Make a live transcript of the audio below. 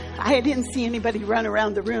I didn't see anybody run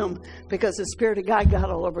around the room because the Spirit of God got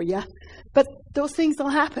all over you. But those things will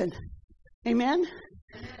happen. Amen?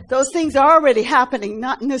 Those things are already happening,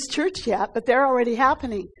 not in this church yet, but they're already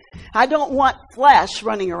happening. I don't want flesh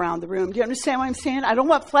running around the room. Do you understand what I'm saying? I don't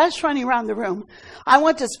want flesh running around the room. I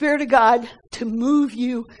want the Spirit of God to move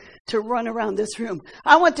you to run around this room.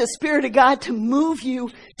 I want the Spirit of God to move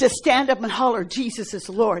you to stand up and holler, Jesus is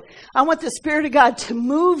Lord. I want the Spirit of God to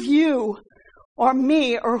move you or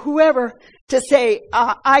me or whoever to say,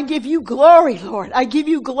 I give you glory, Lord. I give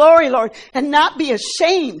you glory, Lord. And not be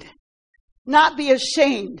ashamed. Not be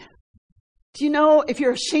ashamed. Do you know if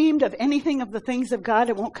you're ashamed of anything of the things of God,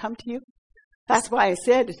 it won't come to you? That's why I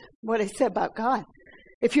said what I said about God.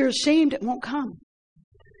 If you're ashamed, it won't come.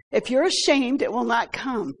 If you're ashamed, it will not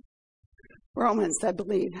come. Romans, I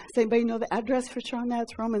believe. Does anybody know the address for sure on that?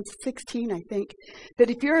 It's Romans 16, I think. That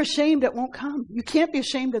if you're ashamed, it won't come. You can't be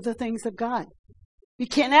ashamed of the things of God. You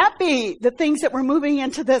cannot be the things that we're moving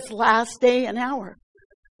into this last day and hour.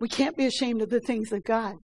 We can't be ashamed of the things of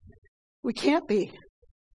God. We can't be.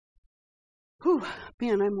 Whew,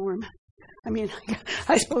 man, I'm warm. I mean,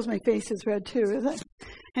 I suppose my face is red too, is it?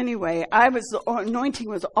 Anyway, the anointing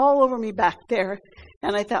was all over me back there.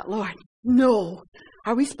 And I thought, Lord, no.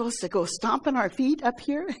 Are we supposed to go stomping our feet up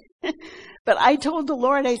here? But I told the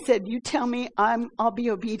Lord, I said, you tell me I'll be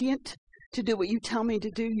obedient to do what you tell me to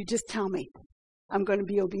do. You just tell me. I'm going to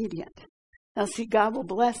be obedient. Now see, God will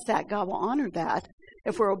bless that. God will honor that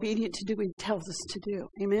if we're obedient to do what he tells us to do.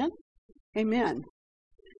 Amen? Amen.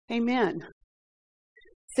 Amen.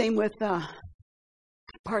 Same with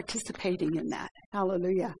participating in that.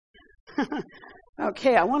 Hallelujah.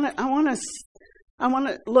 Okay, I want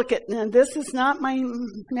to look at, and this is not my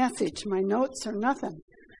message, my notes or nothing.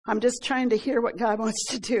 I'm just trying to hear what God wants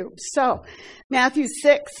to do. So, Matthew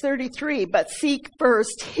 6:33, but seek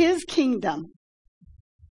first his kingdom.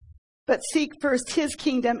 But seek first his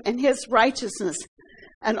kingdom and his righteousness,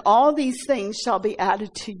 and all these things shall be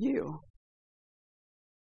added to you.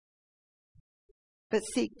 But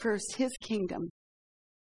seek first his kingdom.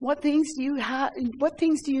 What things do you have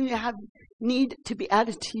need to be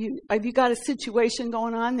added to you? Have you got a situation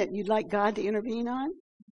going on that you'd like God to intervene on?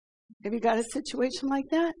 Have you got a situation like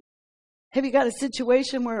that? Have you got a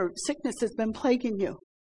situation where sickness has been plaguing you?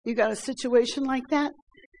 You got a situation like that?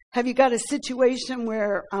 Have you got a situation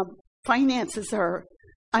where finances are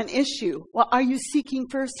an issue? Well, are you seeking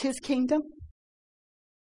first his kingdom?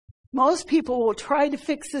 Most people will try to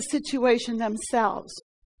fix the situation themselves.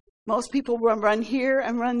 Most people will run here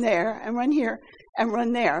and run there and run here and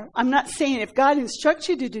run there. I'm not saying if God instructs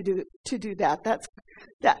you to do that,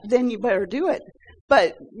 then you better do it.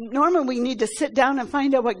 But normally we need to sit down and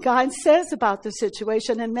find out what God says about the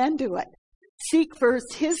situation and then do it. Seek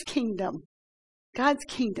first his kingdom. God's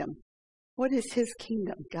kingdom. What is his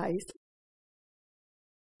kingdom, guys?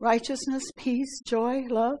 Righteousness, peace, joy,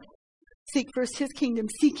 love. Seek first his kingdom.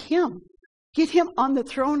 Seek him. Get him on the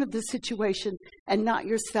throne of the situation and not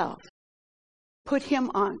yourself. Put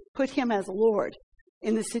him as Lord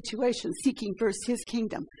in the situation, seeking first his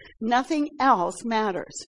kingdom. Nothing else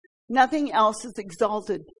matters. Nothing else is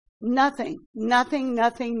exalted. Nothing.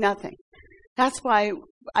 That's why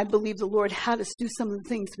I believe the Lord had us do some of the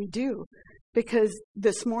things we do. Because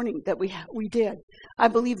this morning that we did, I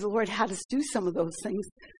believe the Lord had us do some of those things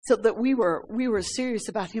so that we were serious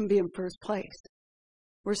about him being first place.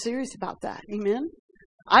 We're serious about that. Amen.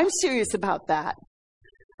 I'm serious about that.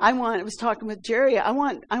 I was talking with Jerry. I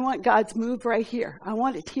want God's move right here. I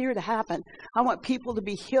want it here to happen. I want people to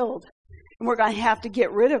be healed. And we're going to have to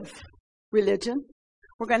get rid of religion.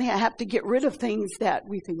 We're going to have to get rid of things that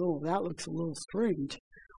we think, oh, that looks a little strange.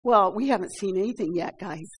 Well, we haven't seen anything yet,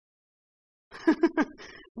 guys.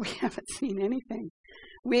 We haven't seen anything.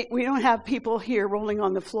 We don't have people here rolling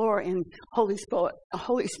on the floor in Holy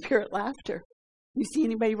Spirit laughter. You see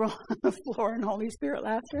anybody roll on the floor in Holy Spirit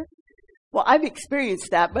laughter? Well, I've experienced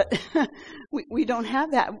that, but we don't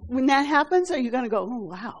have that. When that happens, are you going to go, oh,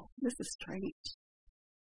 wow, this is strange?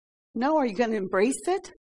 No, are you going to embrace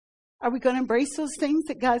it? Are we going to embrace those things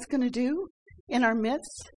that God's going to do in our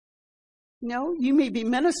midst? No, you may be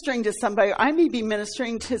ministering to somebody. I may be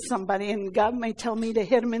ministering to somebody, and God may tell me to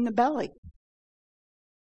hit them in the belly.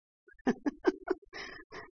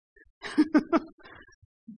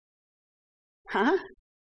 Huh?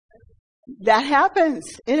 That happens.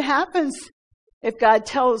 It happens. If God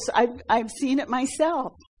tells, I've seen it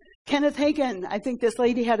myself. Kenneth Hagin, I think this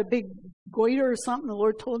lady had a big goiter or something. The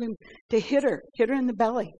Lord told him to hit her in the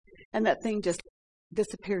belly. And that thing just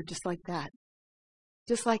disappeared just like that.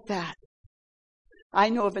 Just like that. I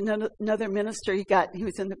know of another minister, he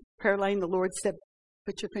was in the prayer line, the Lord said,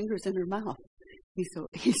 put your fingers in her mouth.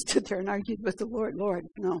 He stood there and argued with the Lord. Lord,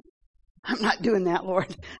 no, I'm not doing that,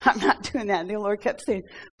 Lord. I'm not doing that. And the Lord kept saying,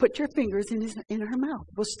 put your fingers in her mouth.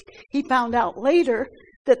 Well, he found out later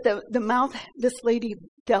that the mouth, this lady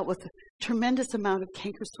dealt with a tremendous amount of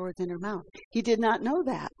canker sores in her mouth. He did not know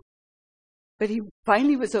that. But he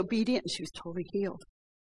finally was obedient and she was totally healed.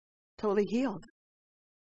 Totally healed.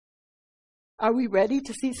 Are we ready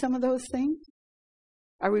to see some of those things?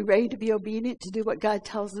 Are we ready to be obedient to do what God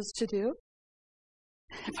tells us to do?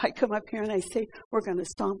 If I come up here and I say, we're going to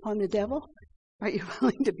stomp on the devil, are you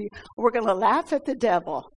willing to be? We're going to laugh at the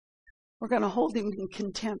devil. We're going to hold him in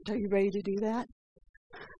contempt. Are you ready to do that?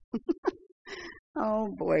 Oh,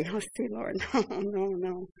 boy. Let's see, Lord.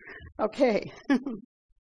 No. Okay.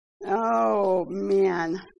 Oh,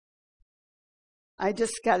 man. I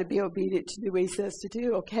just got to be obedient to do what he says to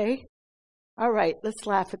do, okay? All right, let's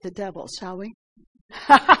laugh at the devil, shall we?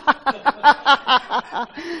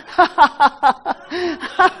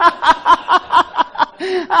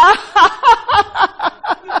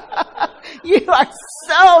 You are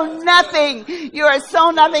so nothing. You are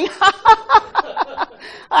so nothing.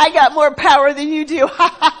 I got more power than you do.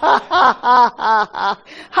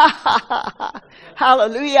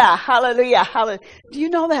 Hallelujah, hallelujah, hallelujah. Do you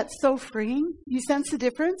know that's so freeing? You sense the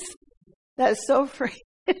difference? That is so freeing.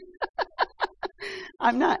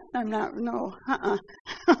 No.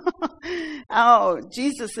 Oh,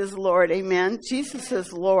 Jesus is Lord, amen. Jesus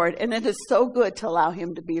is Lord, and it is so good to allow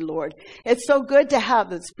him to be Lord. It's so good to have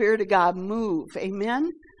the Spirit of God move,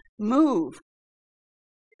 amen. Move.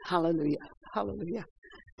 Hallelujah, hallelujah.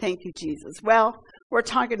 Thank you, Jesus. Well, we're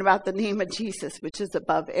talking about the name of Jesus, which is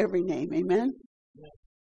above every name, amen.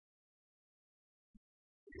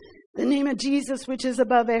 The name of Jesus, which is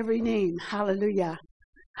above every name. Hallelujah.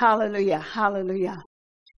 Hallelujah. Hallelujah.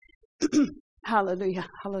 Hallelujah.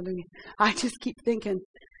 Hallelujah. I just keep thinking,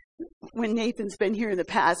 when Nathan's been here in the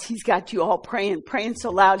past, he's got you all praying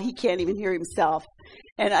so loud he can't even hear himself.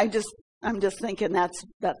 And I'm just thinking that's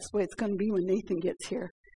the way it's going to be when Nathan gets here.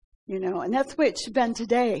 You know, and that's the way it should have been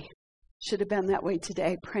today. Should have been that way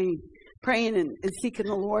today, praying and seeking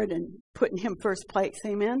the Lord and putting him first place.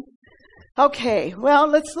 Amen. Okay, well,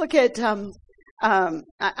 let's look at,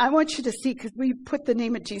 I want you to see, because we put the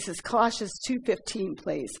name of Jesus, Colossians 2:15,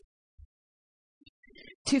 please.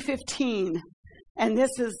 2:15, and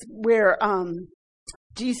this is where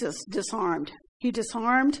Jesus disarmed. He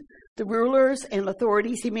disarmed the rulers and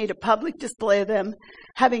authorities. He made a public display of them,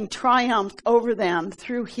 having triumphed over them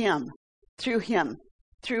through him.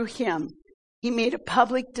 He made a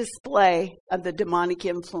public display of the demonic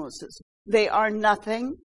influences. They are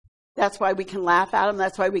nothing. That's why we can laugh at them.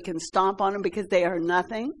 That's why we can stomp on them, because they are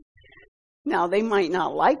nothing. Now, they might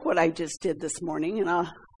not like what I just did this morning, and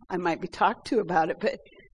I might be talked to about it, but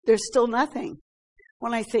they're still nothing.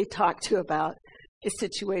 When I say talk to about, it's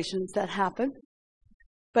situations that happen,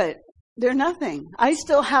 but they're nothing. I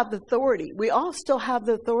still have the authority. We all still have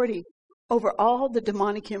the authority over all the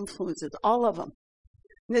demonic influences, all of them.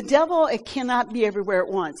 The devil, it cannot be everywhere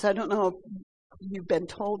at once. I don't know if you've been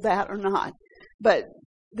told that or not, but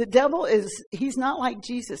the devil he's not like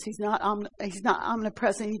Jesus. He's not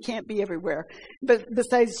omnipresent. He can't be everywhere. But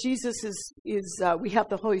besides Jesus we have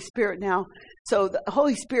the Holy Spirit now. So the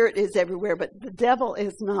Holy Spirit is everywhere, but the devil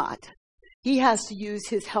is not. He has to use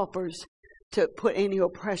his helpers to put any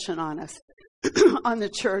oppression on us, on the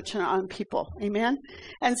church and on people. Amen.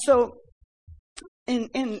 And so in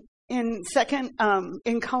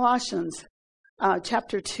Colossians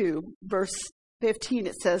chapter 2, verse 15,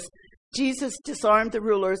 it says, Jesus disarmed the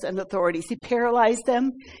rulers and authorities. He paralyzed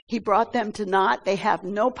them. He brought them to naught. They have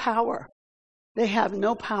no power. They have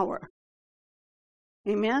no power.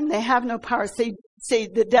 Amen. They have no power. Say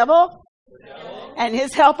the devil and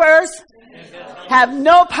his helpers have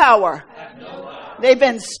no power. They've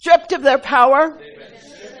been stripped of their power.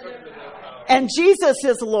 And Jesus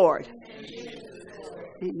is Lord.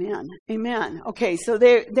 Amen. Amen. Okay, so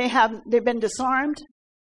they've been disarmed.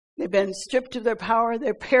 They've been stripped of their power.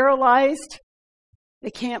 They're paralyzed.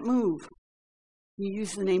 They can't move. You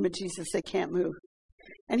use the name of Jesus, they can't move.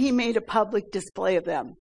 And he made a public display of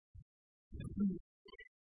them.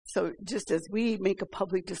 So just as we make a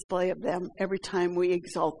public display of them every time we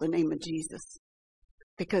exalt the name of Jesus.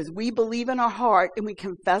 Because we believe in our heart and we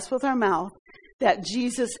confess with our mouth that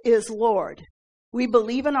Jesus is Lord. We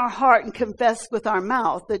believe in our heart and confess with our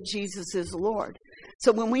mouth that Jesus is Lord.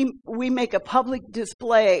 So when we make a public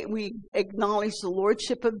display, we acknowledge the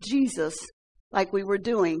Lordship of Jesus, like we were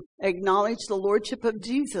doing, acknowledge the Lordship of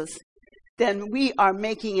Jesus, then we are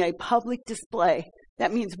making a public display.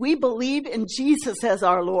 That means we believe in Jesus as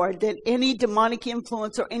our Lord, that any demonic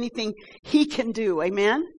influence or anything he can do,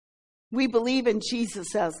 amen? We believe in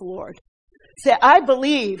Jesus as Lord. Say, I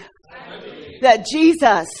believe that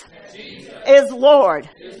Jesus is Lord.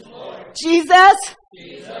 Jesus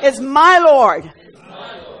is my Lord.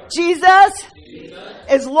 Jesus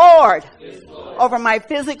is Lord over my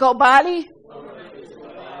physical body,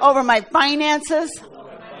 over my finances,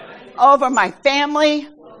 over my family,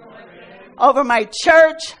 over my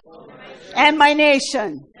church, and my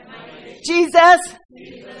nation. Jesus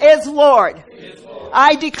is Lord.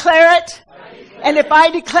 I declare it, and if I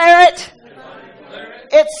declare it,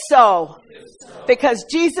 it's so. Because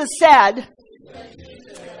Jesus said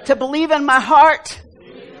to believe in my heart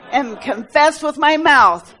and confess with my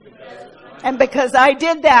mouth. And because I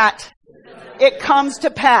did that, it comes to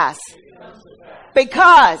pass.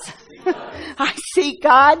 Because I seek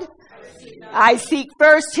God, I seek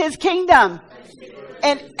first His kingdom,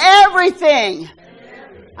 and everything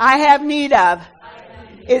I have need of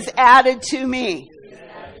is added to me.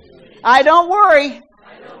 I don't worry.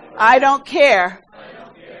 I don't care.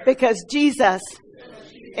 Because Jesus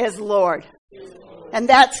is Lord. And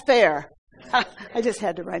that's fair. I just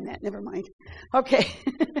had to write that. Never mind. Okay.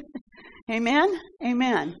 Amen?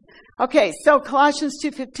 Amen. Okay, so Colossians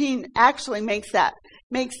 2:15 actually makes that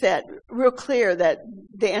real clear that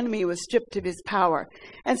the enemy was stripped of his power.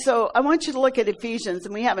 And so I want you to look at Ephesians,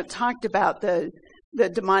 and we haven't talked about the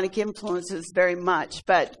demonic influences very much,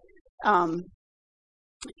 but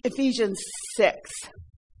Ephesians 6.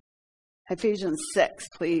 Ephesians 6,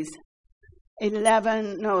 please.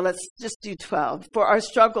 11, no, let's just do 12. For our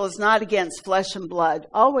struggle is not against flesh and blood.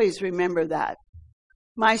 Always remember that.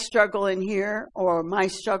 My struggle in here, or my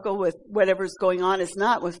struggle with whatever's going on, is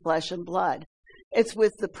not with flesh and blood. It's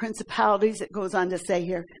with the principalities, it goes on to say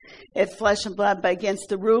here. It's flesh and blood, but against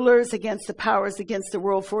the rulers, against the powers, against the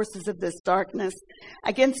world forces of this darkness,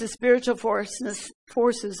 against the spiritual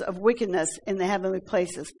forces of wickedness in the heavenly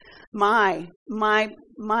places. My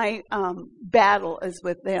battle is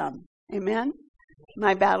with them. Amen?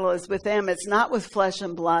 My battle is with them. It's not with flesh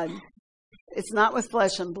and blood. It's not with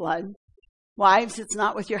flesh and blood. Wives, it's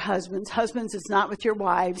not with your husbands. Husbands, it's not with your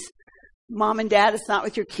wives. Mom and dad, it's not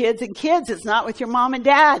with your kids. And kids, it's not with your mom and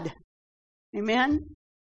dad. Amen?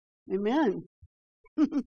 Amen.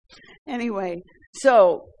 Anyway,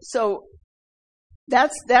 so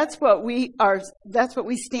that's what we are, that's what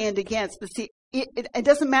we stand against. But see, it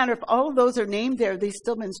doesn't matter if all of those are named there, they've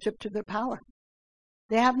still been stripped of their power.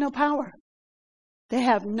 They have no power. They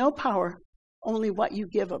have no power, only what you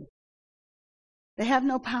give them. They have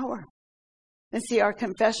no power. And see, our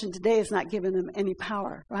confession today is not giving them any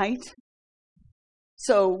power, right?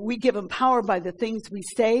 So we give them power by the things we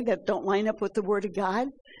say that don't line up with the Word of God.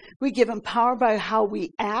 We give them power by how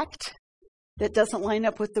we act that doesn't line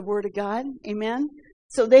up with the Word of God. Amen?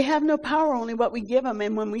 So they have no power, only what we give them.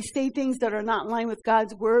 And when we say things that are not in line with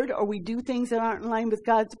God's Word, or we do things that aren't in line with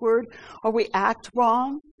God's Word, or we act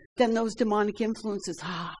wrong, then those demonic influences,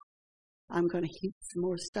 I'm going to heap some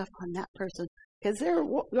more stuff on that person. Because they're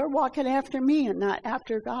walking after me and not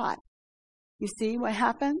after God. You see what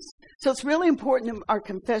happens? So it's really important that our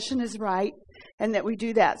confession is right and that we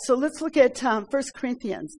do that. So let's look at 1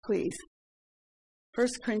 Corinthians, please. 1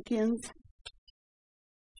 Corinthians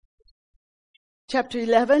chapter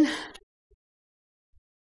 11.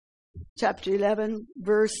 Chapter 11,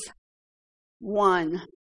 verse 1.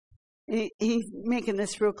 He's making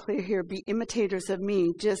this real clear here. Be imitators of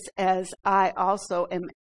me, just as I also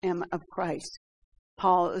am of Christ.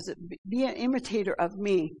 Paul is, be an imitator of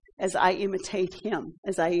me as I imitate him,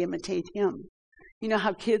 as I imitate him. You know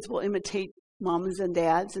how kids will imitate moms and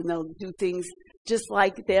dads and they'll do things just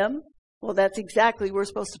like them? Well, that's exactly, we're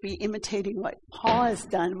supposed to be imitating what Paul has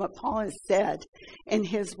done, what Paul has said in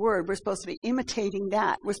his word. We're supposed to be imitating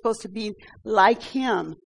that. We're supposed to be like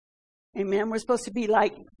him. Amen. We're supposed to be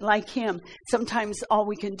like him. Sometimes all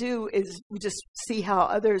we can do is we just see how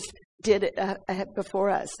others did it before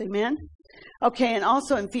us. Amen. Okay, and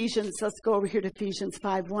also in Ephesians, let's go over here to Ephesians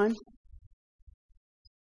 5:1.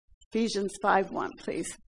 Ephesians 5:1,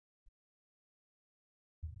 please.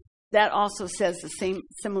 That also says the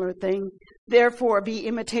similar thing. Therefore, be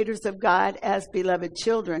imitators of God as beloved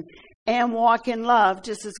children, and walk in love,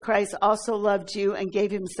 just as Christ also loved you and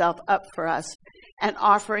gave himself up for us, an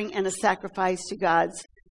offering and a sacrifice to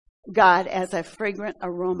God as a fragrant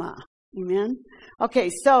aroma. Amen? Okay,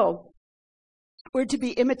 so we're to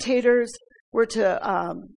be imitators. We're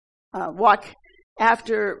to walk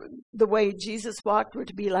after the way Jesus walked. We're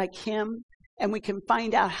to be like him. And we can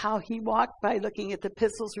find out how he walked by looking at the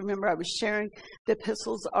epistles. Remember, I was sharing the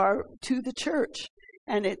epistles are to the church.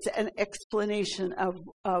 And it's an explanation of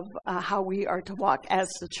how we are to walk as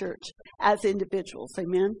the church, as individuals.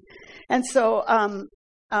 Amen? And so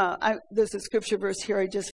there's a scripture verse here I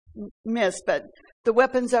just missed, but the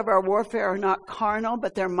weapons of our warfare are not carnal,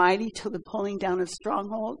 but they're mighty to the pulling down of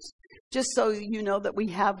strongholds. Just so you know that we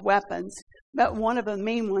have weapons. But one of the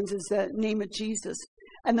main ones is the name of Jesus.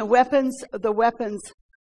 And the weapons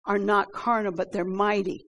are not carnal, but they're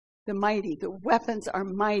mighty. The weapons are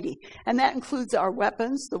mighty. And that includes our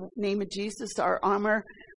weapons, the name of Jesus, our armor,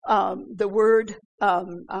 the word,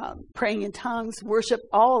 praying in tongues, worship,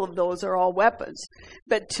 all of those are all weapons.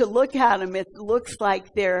 But to look at them, it looks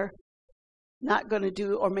like they're not going to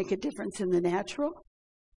do or make a difference in the natural.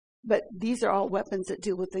 But these are all weapons that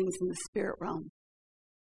deal with things in the spirit realm.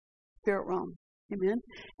 Spirit realm. Amen.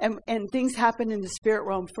 And things happen in the spirit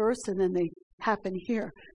realm first, and then they happen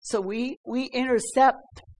here. So we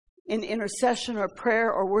intercept in intercession or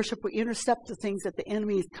prayer or worship, we intercept the things that the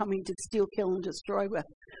enemy is coming to steal, kill, and destroy with.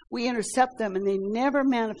 We intercept them, and they never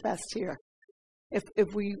manifest here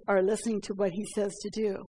if we are listening to what he says to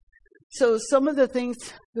do. So some of the things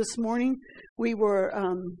this morning, we were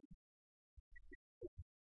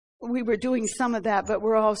doing some of that, but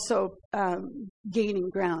we're also gaining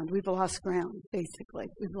ground. We've lost ground, basically.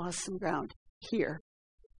 We've lost some ground here.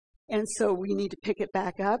 And so we need to pick it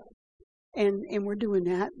back up. And we're doing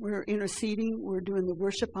that. We're interceding. We're doing the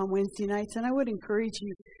worship on Wednesday nights. And I would encourage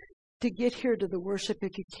you to get here to the worship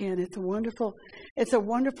if you can. It's a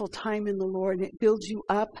wonderful time in the Lord. And it builds you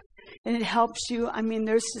up and it helps you. I mean,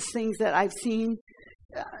 there's just things that I've seen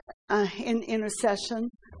in intercession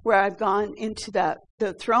where I've gone into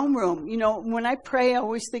the throne room. You know, when I pray, I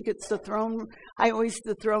always think it's the throne room.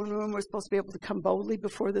 The throne room, we're supposed to be able to come boldly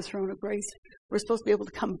before the throne of grace. We're supposed to be able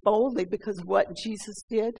to come boldly because of what Jesus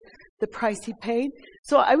did, the price he paid.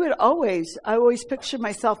 So I always picture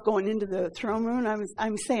myself going into the throne room.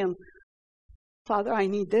 I'm saying, Father, I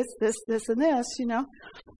need this, and this, you know.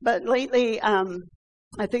 But lately, I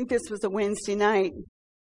think this was a Wednesday night.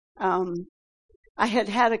 I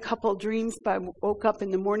had a couple of dreams, but I woke up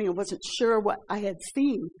in the morning. I wasn't sure what I had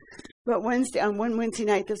seen. But on one Wednesday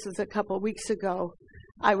night, this was a couple of weeks ago,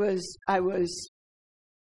 I was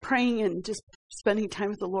praying and just spending time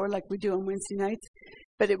with the Lord like we do on Wednesday nights.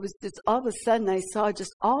 But it was just all of a sudden I saw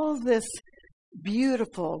just all this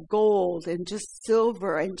beautiful gold and just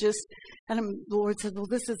silver and the Lord said, well,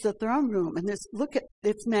 this is the throne room. And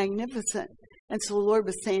it's magnificent. And so the Lord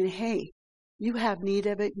was saying, hey, you have need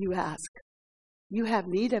of it, you ask. You have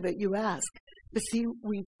need of it, you ask. But see,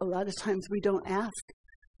 a lot of times we don't ask.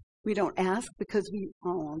 We don't ask because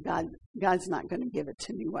God's not going to give it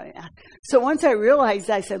to me what I ask. So once I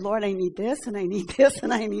realized, I said, Lord, I need this and I need this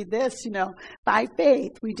and I need this, you know, by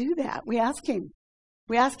faith. We do that. We ask him.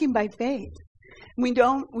 We ask him by faith. We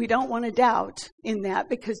don't want to doubt in that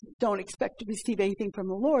because don't expect to receive anything from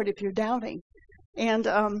the Lord if you're doubting. And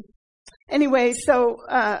anyway, so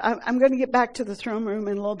I'm going to get back to the throne room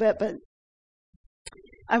in a little bit, but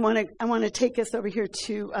I want to take us over here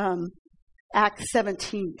to Acts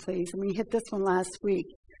 17, please. And we hit this one last week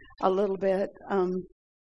a little bit.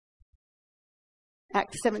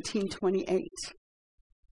 Acts 17:28.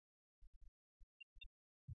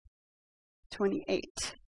 28.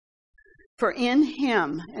 For in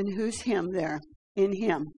him, and who's him there? In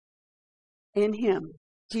him,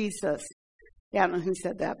 Jesus. Yeah, I don't know who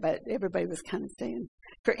said that, but everybody was kind of saying.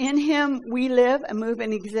 For in him we live and move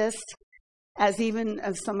and exist, as even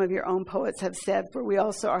as some of your own poets have said, for we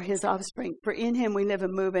also are his offspring. For in him we live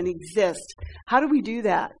and move and exist. How do we do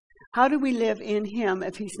that? How do we live in him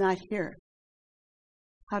if he's not here?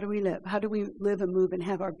 How do we live? How do we live and move and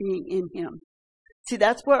have our being in him? See,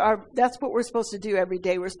 that's what we're supposed to do every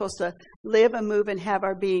day. We're supposed to live and move and have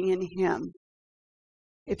our being in him.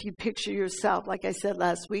 If you picture yourself, like I said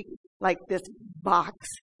last week, like this box.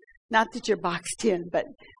 Not that you're boxed in, but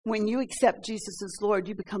when you accept Jesus as Lord,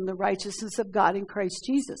 you become the righteousness of God in Christ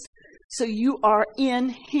Jesus. So you are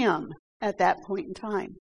in him at that point in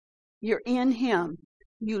time. You're in him.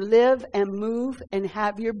 You live and move and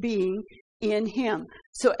have your being in him.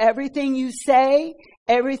 So everything you say,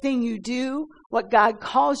 everything you do, what God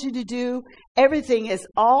calls you to do, everything is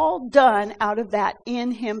all done out of that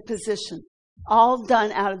in him position. All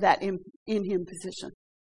done out of that in him position.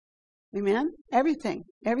 Amen? Everything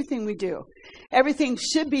we do. Everything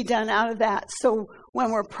should be done out of that. So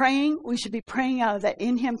when we're praying, we should be praying out of that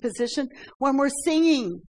in him position. When we're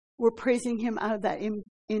singing, we're praising him out of that in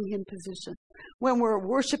him position. When we're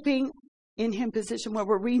worshiping, in him position. When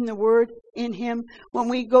we're reading the word, in him. When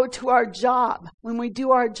we go to our job, when we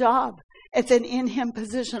do our job, it's an in him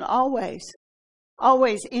position always.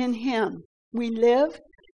 Always in him. We live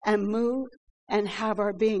and move and have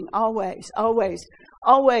our being. Always, always,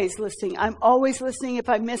 always listening. I'm always listening if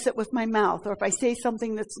I miss it with my mouth, or if I say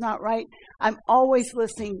something that's not right. I'm always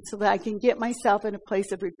listening so that I can get myself in a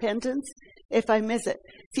place of repentance if I miss it.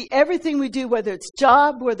 See, everything we do, whether it's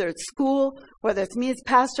job, whether it's school, whether it's me as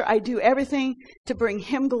pastor, I do everything to bring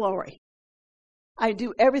him glory. I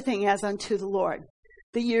do everything as unto the Lord.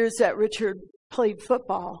 The years that Richard played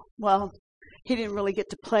football, well, he didn't really get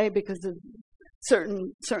to play because of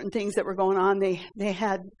certain things that were going on. They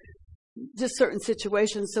had just certain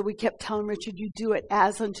situations. So we kept telling Richard, you do it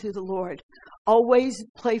as unto the Lord. Always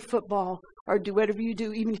play football or do whatever you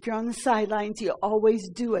do. Even if you're on the sidelines, you always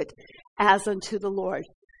do it as unto the Lord.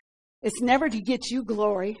 It's never to get you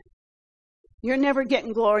glory. You're never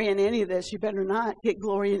getting glory in any of this. You better not get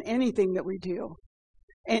glory in anything that we do.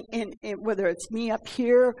 And whether it's me up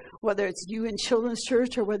here, whether it's you in children's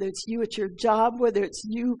church, or whether it's you at your job, whether it's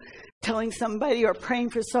you telling somebody or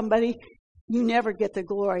praying for somebody, you never get the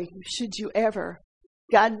glory. Should you ever?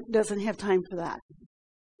 God doesn't have time for that.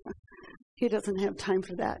 He doesn't have time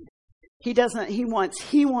for that. He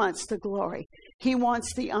wants the glory. He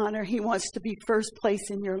wants the honor. He wants to be first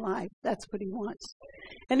place in your life. That's what he wants.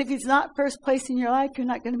 And if he's not first place in your life, you're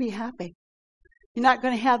not going to be happy. You're not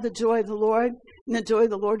going to have the joy of the Lord. And the joy of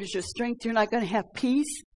the Lord is your strength. You're not going to have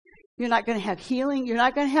peace. You're not going to have healing. You're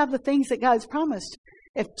not going to have the things that God's promised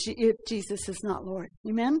if Jesus is not Lord.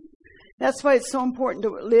 Amen? That's why it's so important to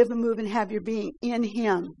live and move and have your being in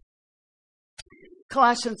him.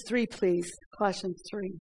 Colossians 3, please. Colossians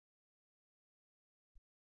 3.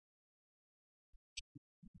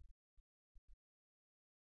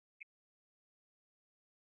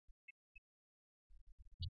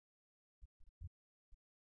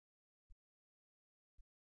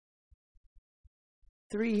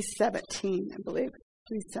 (3:17), I believe.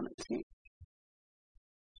 3:17.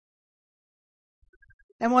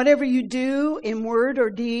 And whatever you do in word or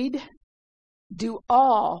deed, do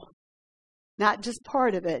all, not just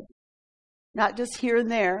part of it, not just here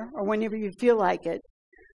and there, or whenever you feel like it.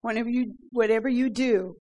 Whatever you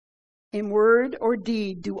do in word or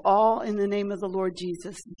deed, do all in the name of the Lord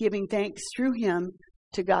Jesus, giving thanks through him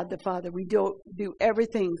to God the Father. We do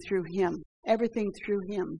everything through him. Everything through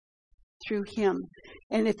him. Through him.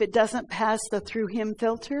 And if it doesn't pass the through him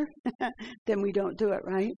filter, then we don't do it,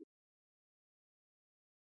 right?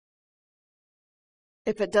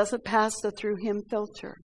 If it doesn't pass the through him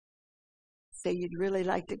filter, say you'd really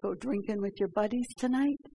like to go drinking with your buddies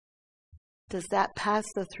tonight, does that pass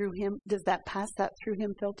that through him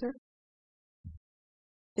filter?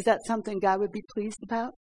 Is that something God would be pleased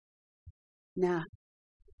about? Nah.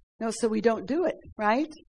 No, so we don't do it,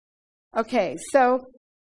 right? Okay, so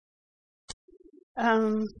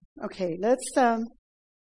let's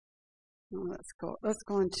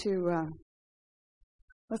go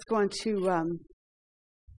into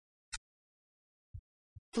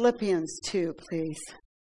Philippians 2, please.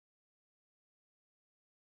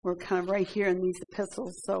 We're kind of right here in these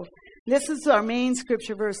epistles. So this is our main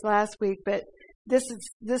scripture verse last week, but this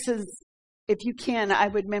is if you can, I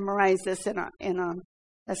would memorize this in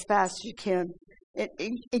as fast as you can.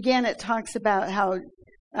 It talks about how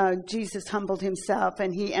Jesus humbled himself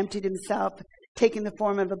and he emptied himself, taking the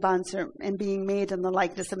form of a bondservant and being made in the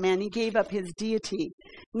likeness of man. He gave up his deity.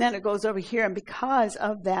 And then it goes over here, and because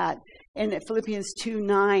of that, in Philippians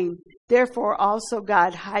 2:9, therefore also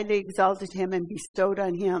God highly exalted him and bestowed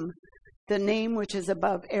on him the name which is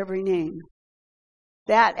above every name,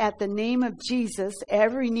 that at the name of Jesus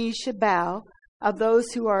every knee should bow, of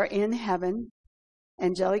those who are in heaven,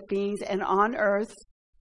 angelic beings, and on earth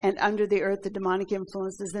and under the earth, the demonic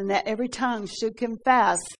influences, and that every tongue should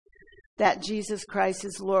confess that Jesus Christ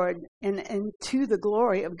is Lord, and to the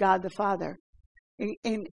glory of God the Father.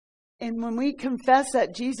 And when we confess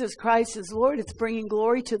that Jesus Christ is Lord, it's bringing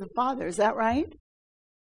glory to the Father. Is that right?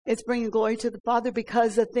 It's bringing glory to the Father,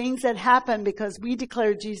 because the things that happen because we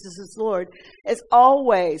declare Jesus is Lord is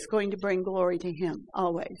always going to bring glory to him.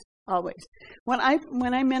 Always. Always. When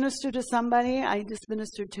I minister to somebody, I just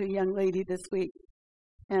ministered to a young lady this week,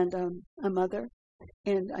 and a mother,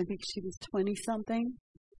 and I think she was 20-something.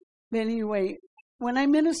 But anyway, when I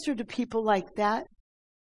minister to people like that,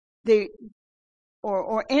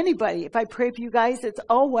 or anybody, if I pray for you guys, it's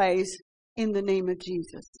always in the name of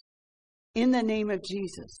Jesus. In the name of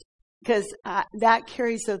Jesus. Because that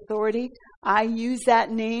carries authority. I use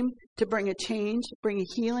that name to bring a change, bring a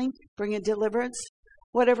healing, bring a deliverance,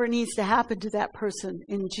 whatever needs to happen to that person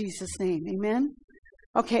in Jesus' name. Amen?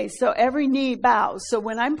 Okay, so every knee bows. So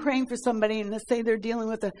when I'm praying for somebody and let's say they're dealing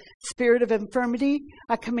with a spirit of infirmity,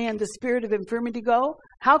 I command the spirit of infirmity go.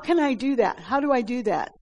 How can I do that? How do I do that?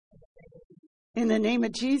 In the name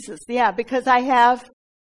of Jesus. Yeah, because I have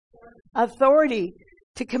authority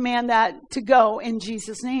to command that to go in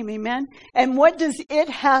Jesus' name. Amen. And what does it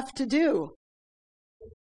have to do?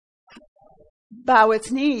 Bow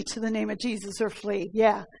its knee to the name of Jesus or flee.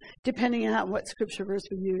 Yeah, depending on what scripture verse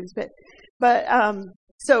we use.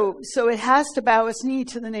 So it has to bow its knee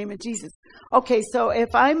to the name of Jesus. Okay, so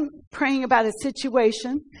if I'm praying about a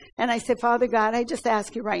situation and I say, Father God, I just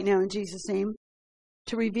ask you right now in Jesus' name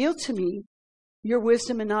to reveal to me your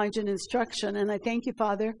wisdom and knowledge and instruction. And I thank you,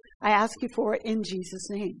 Father. I ask you for it in Jesus'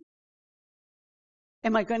 name.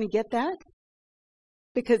 Am I going to get that?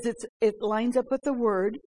 Because it lines up with the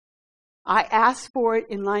word. I asked for it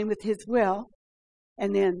in line with his will.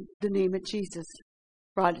 And then the name of Jesus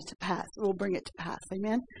brought it to pass. We'll bring it to pass.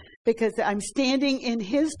 Amen. Because I'm standing in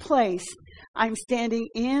his place. I'm standing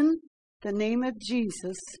in the name of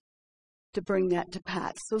Jesus to bring that to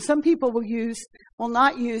pass. So some people will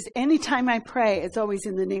not use, anytime I pray, it's always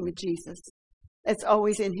in the name of Jesus. It's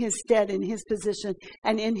always in his stead, in his position,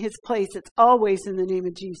 and in his place. It's always in the name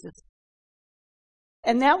of Jesus.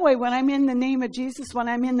 And that way, when I'm in the name of Jesus, when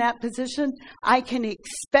I'm in that position, I can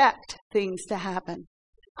expect things to happen.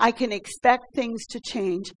 I can expect things to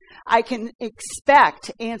change. I can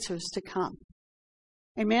expect answers to come.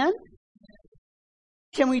 Amen?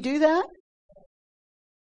 Can we do that?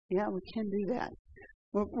 Yeah, we can do that.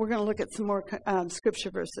 We're going to look at some more scripture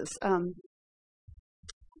verses.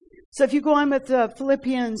 So if you go on with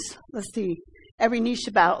Philippians, let's see, every knee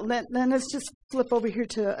shall bow. Then let's just flip over here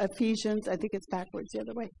to Ephesians. I think it's backwards the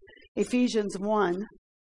other way. Ephesians 1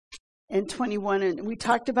 and 21. And we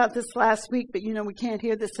talked about this last week, but we can't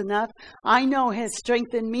hear this enough. I know has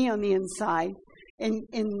strengthened me on the inside in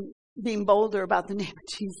being bolder about the name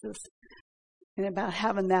of Jesus and about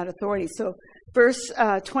having that authority. So verse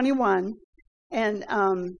 21 and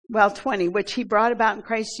 20, which he brought about in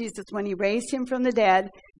Christ Jesus when he raised him from the dead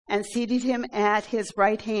and seated him at his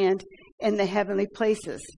right hand in the heavenly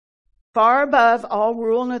places, far above all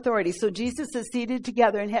rule and authority. So Jesus is seated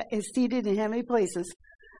together and is seated in heavenly places,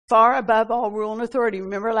 far above all rule and authority.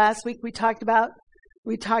 Remember last week we talked about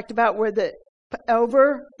where the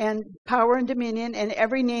over and power and dominion and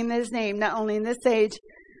every name that is named, not only in this age,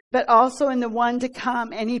 but also in the one to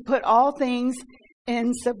come. And he put all things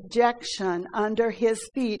in subjection under his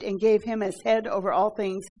feet and gave him as head over all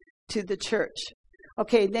things to the church.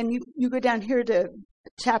 Okay, then you go down here to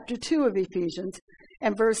chapter 2 of Ephesians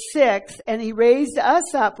and verse 6. And he raised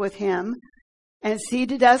us up with him and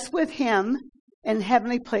seated us with him in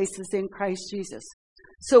heavenly places in Christ Jesus.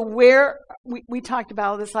 So where, we talked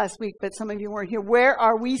about this last week, but some of you weren't here. Where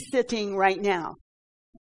are we sitting right now?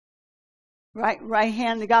 Right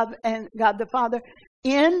hand to God and God the Father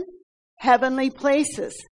in heavenly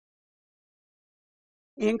places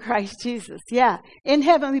in Christ Jesus. Yeah. In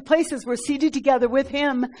heavenly places. We're seated together with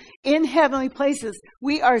him in heavenly places.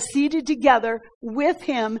 We are seated together with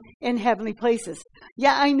him in heavenly places.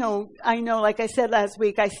 Yeah, I know. Like I said last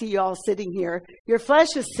week, I see you all sitting here. Your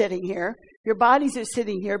flesh is sitting here. Your bodies are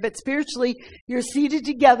sitting here, but spiritually, you're seated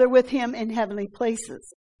together with him in heavenly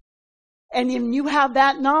places. And when you have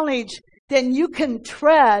that knowledge, then you can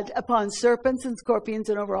tread upon serpents and scorpions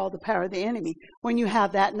and over all the power of the enemy when you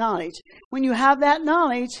have that knowledge. When you have that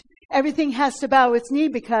knowledge, everything has to bow its knee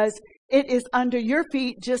because it is under your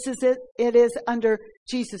feet just as it is under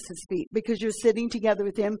Jesus' feet, because you're sitting together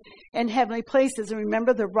with him in heavenly places. And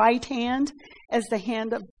remember, the right hand is the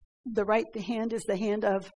hand of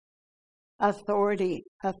authority.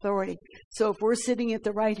 So if we're sitting at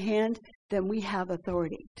the right hand, then we have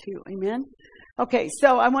authority too. Amen. Okay,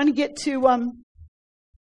 so I want to get to,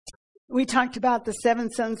 we talked about the 7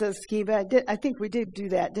 sons of Sceva. I think we did do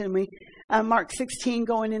that, didn't we? Mark 16,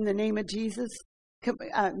 going in the name of Jesus.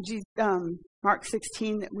 Mark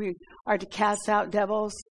 16, that we are to cast out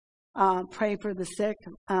devils, pray for the sick,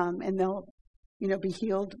 and they'll, be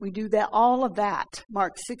healed. We do that, all of that.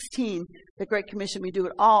 Mark 16, the Great Commission, we do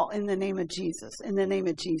it all in the name of Jesus,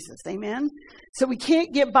 Amen? So we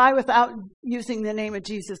can't get by without using the name of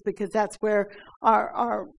Jesus, because that's where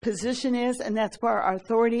our position is, and that's where our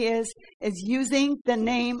authority is using the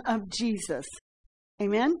name of Jesus.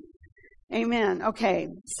 Amen? Amen. Okay.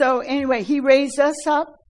 So anyway, he raised us up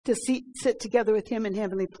to sit together with him in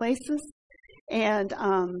heavenly places. And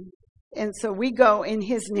so we go in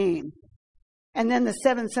his name. And then the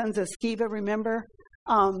 7 sons of Sceva, remember,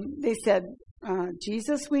 they said,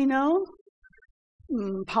 Jesus we know,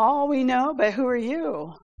 Paul we know, but who are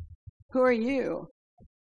you? Who are you?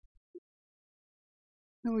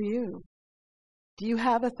 Who are you? Do you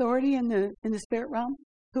have authority in the spirit realm?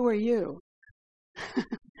 Who are you?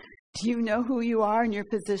 Do you know who you are in your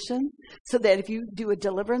position? So that if you do a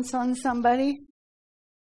deliverance on somebody,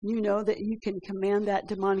 you know that you can command that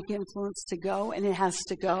demonic influence to go, and it has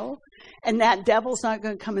to go. And that devil's not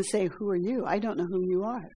going to come and say, who are you? I don't know who you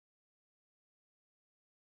are.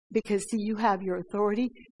 Because, see, you have your authority,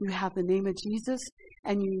 you have the name of Jesus,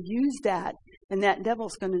 and you use that, and that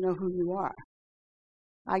devil's going to know who you are.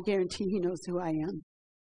 I guarantee he knows who I am.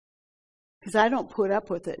 Because I don't put up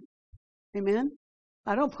with it. Amen?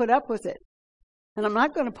 I don't put up with it. And I'm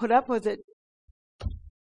not going to put up with it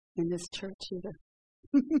in this church either.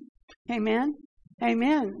 Amen?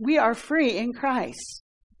 Amen. We are free in Christ.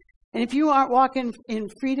 And if you aren't walking in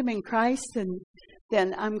freedom in Christ,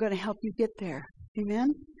 then I'm going to help you get there. Amen?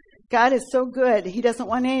 God is so good. He doesn't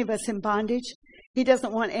want any of us in bondage. He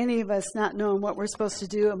doesn't want any of us not knowing what we're supposed to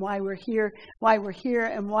do and why we're here,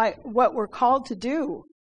 and what we're called to do.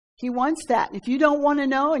 He wants that. And if you don't want to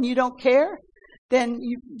know and you don't care, then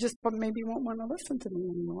you just maybe won't want to listen to me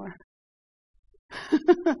anymore.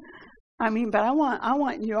 But I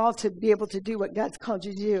want you all to be able to do what God's called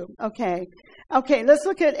you to do. Okay, let's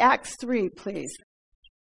look at Acts 3, please.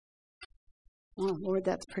 Oh, Lord,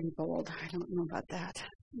 that's pretty bold. I don't know about that.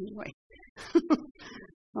 Anyway.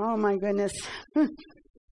 Oh, my goodness.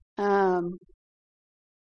 I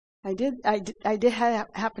did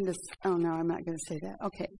happen to, oh, no, I'm not going to say that.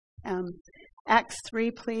 Okay. Acts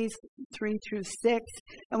 3, please, 3 through 6.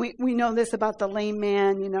 And we know this about the lame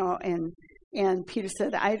man, and Peter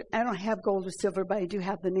said, I don't have gold or silver, but I do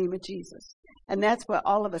have the name of Jesus. And that's what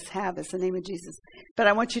all of us have, is the name of Jesus. But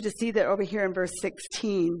I want you to see that over here in verse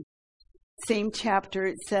 16, same chapter,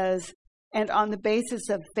 it says, and on the basis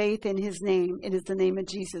of faith in his name, it is the name of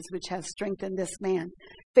Jesus which has strengthened this man.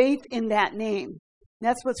 Faith in that name.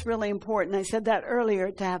 That's what's really important. I said that earlier,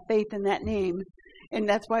 to have faith in that name. And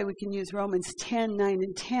that's why we can use Romans 10, 9,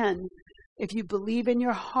 and 10. If you believe in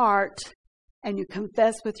your heart and you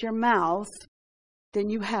confess with your mouth, then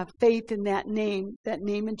you have faith in that name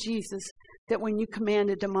of Jesus, that when you command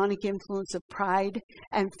a demonic influence of pride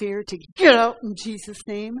and fear to get out in Jesus'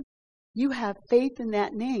 name, you have faith in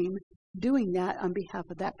that name doing that on behalf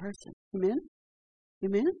of that person. Amen?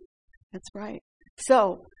 Amen? That's right.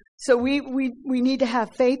 So we need to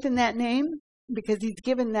have faith in that name, because he's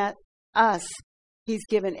given that us. He's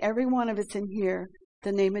given every one of us in here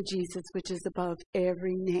the name of Jesus, which is above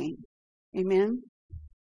every name. Amen?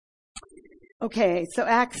 Okay, so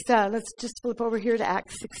Acts, let's just flip over here to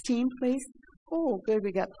Acts 16, please. Oh, good,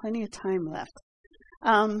 we got plenty of time left.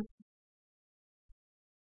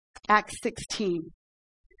 Acts 16.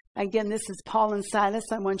 Again, this is Paul and Silas.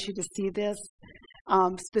 I want you to see this.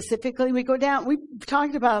 Specifically, we've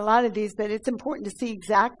talked about a lot of these, but it's important to see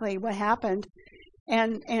exactly what happened.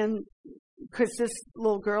 And because this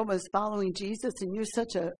little girl was following Jesus, and you're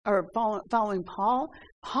following Paul.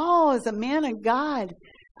 Paul is a man of God.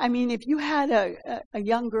 I mean, if you had a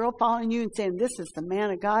young girl following you and saying, this is the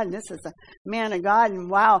man of God, and this is the man of God, and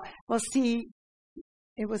wow. Well, see,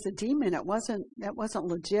 it was a demon. That wasn't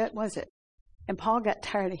legit, was it? And Paul got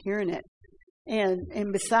tired of hearing it.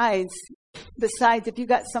 And besides, if you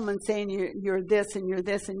got someone saying you're this and you're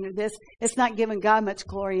this and you're this, it's not giving God much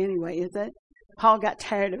glory anyway, is it? Paul got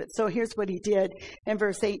tired of it. So here's what he did in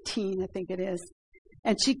verse 18, I think it is.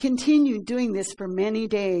 And she continued doing this for many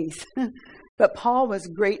days. But Paul was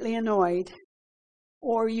greatly annoyed,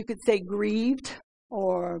 or you could say grieved,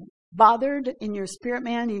 or bothered in your spirit,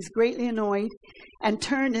 man. He's greatly annoyed, and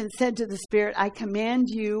turned and said to the spirit, I command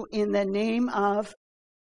you in the name of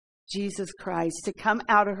Jesus Christ to come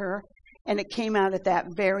out of her. And it came out at that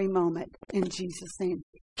very moment in Jesus' name.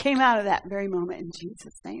 Came out of that very moment in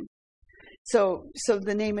Jesus' name. So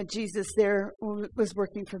the name of Jesus there was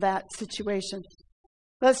working for that situation.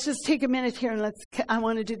 Let's just take a minute here, and I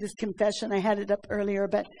want to do this confession. I had it up earlier,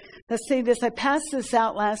 but let's say this. I passed this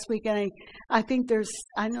out last week, and I think there's,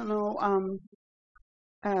 I don't know,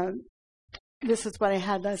 this is what I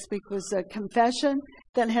had last week, was a confession.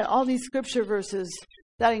 Then I had all these scripture verses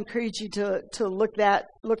that I encourage you to look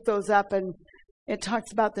those up, and it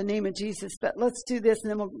talks about the name of Jesus. But let's do this,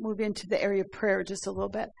 and then we'll move into the area of prayer just a little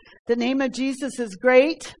bit. The name of Jesus is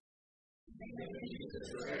great.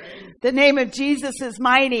 The name of Jesus is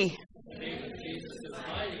mighty.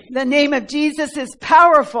 The name of Jesus is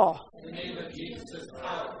powerful.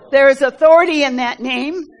 There is authority in that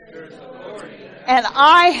name. And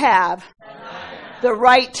I have the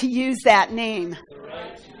right to use that name.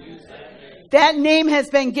 That name has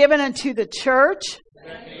been given unto the church.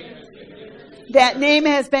 That name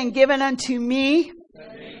has been given unto me.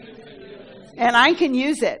 And I can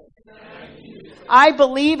use it. I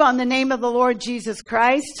believe on the name of the Lord Jesus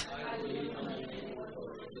Christ.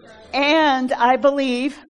 And I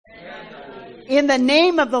believe In the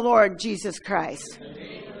name of the Lord Jesus Christ.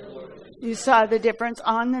 You saw the difference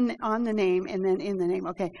on the name and then in the name.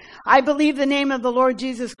 Okay. I believe the name of the Lord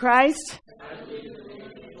Jesus Christ.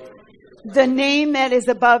 The name that is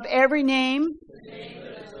above every name.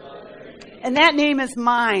 And that name is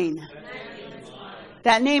mine.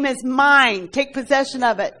 That name is mine. Take possession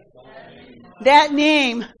of it. That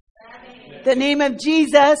name, the name of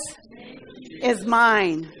Jesus, is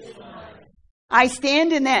mine. I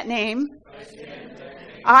stand in that name.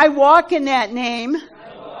 I walk in that name.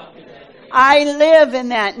 I live in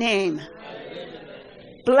that name.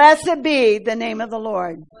 Blessed be the name of the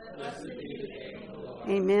Lord.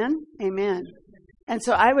 Amen. Amen. And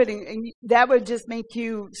so that would just make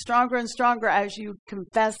you stronger and stronger as you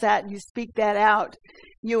confess that and you speak that out.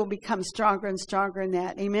 You will become stronger and stronger in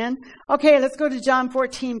that. Amen. Okay, let's go to John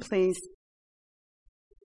 14, please.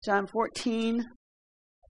 John 14.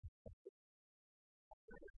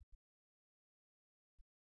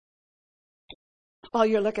 While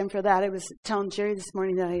you're looking for that, I was telling Jerry this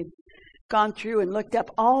morning that I had gone through and looked up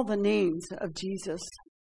all the names of Jesus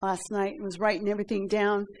last night and was writing everything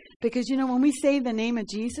down. Because, when we say the name of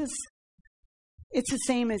Jesus, it's the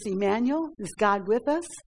same as Emmanuel, is God with us.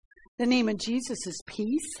 The name of Jesus is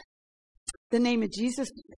peace. The name of Jesus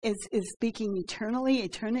is speaking eternally.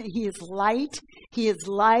 He is light. He is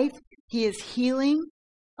life. He is healing.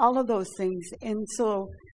 All of those things. And so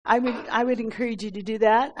I would encourage you to do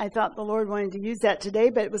that. I thought the Lord wanted to use that today,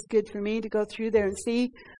 but it was good for me to go through there and see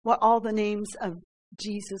what all the names of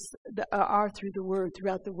Jesus are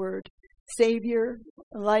throughout the Word. Savior,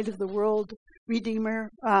 light of the world, Redeemer.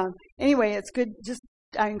 Anyway, it's good.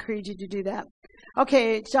 I encourage you to do that.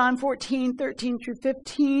 Okay, John 14, 13 through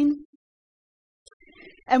 15.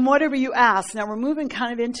 And whatever you ask. Now, we're moving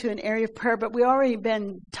kind of into an area of prayer, but we already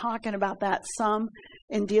been talking about that some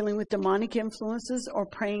in dealing with demonic influences or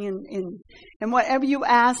praying and whatever you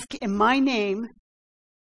ask in my name,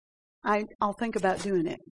 I'll think about doing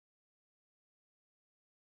it.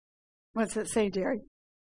 What's it say, Jerry?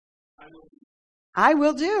 I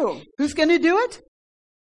will do. Who's going to do it?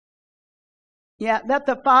 Yeah, that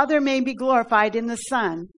the Father may be glorified in the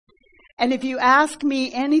Son. And if you ask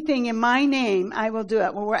me anything in my name, I will do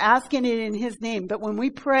it. Well, we're asking it in His name. But when we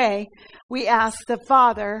pray, we ask the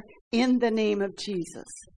Father in the name of Jesus.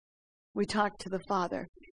 We talk to the Father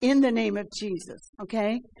in the name of Jesus.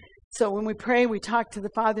 Okay? So when we pray, we talk to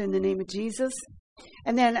the Father in the name of Jesus.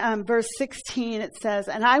 And then verse 16, it says,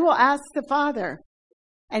 and I will ask the Father,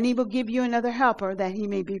 and He will give you another helper that He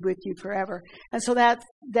may be with you forever. And so that's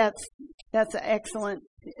excellent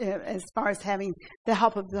as far as having the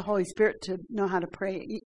help of the Holy Spirit to know how to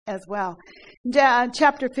pray as well.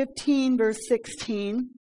 Chapter 15, verse 16.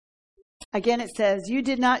 Again, it says, you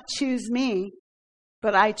did not choose me,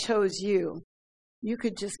 but I chose you. You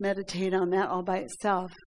could just meditate on that all by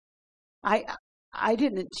itself. I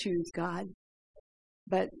didn't choose God,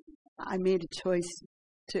 but I made a choice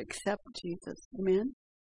to accept Jesus. Amen?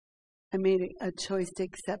 I made a choice to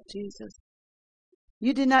accept Jesus.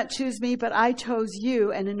 You did not choose me, but I chose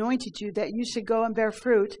you and anointed you that you should go and bear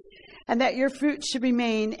fruit, and that your fruit should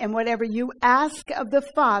remain, and whatever you ask of the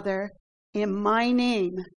Father in my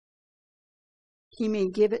name, He may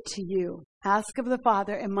give it to you. Ask of the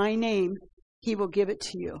Father in my name, He will give it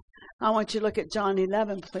to you. I want you to look at John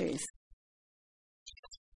 11, please.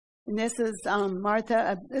 And this is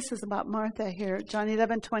Martha. This is about Martha here. John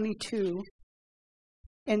 11:22.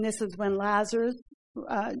 And this is when Lazarus,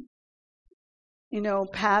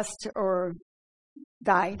 passed or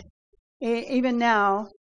died. Even now,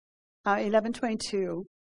 11:22.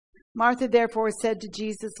 Martha therefore said to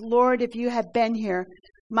Jesus, Lord, if you had been here,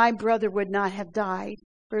 my brother would not have died.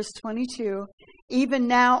 Verse 22. Even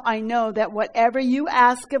now I know that whatever you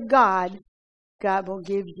ask of God, God will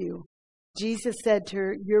give you. Jesus said to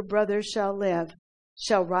her, your brother shall live,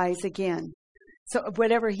 shall rise again. So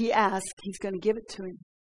whatever he asks, He's going to give it to him.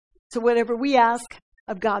 So whatever we ask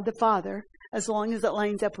of God the Father, as long as it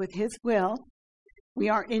lines up with His will, we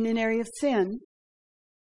aren't in an area of sin,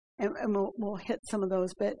 and we'll hit some of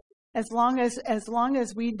those. But as long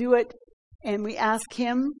as we do it and we ask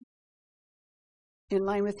Him in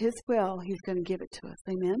line with His will, He's going to give it to us.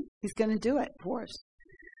 Amen. He's going to do it for us.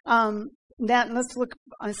 Let's look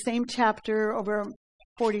on the same chapter over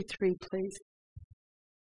 43, please.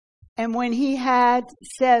 And when He had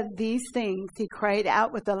said these things, He cried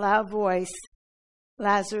out with a loud voice,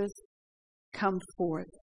 Lazarus, come forth.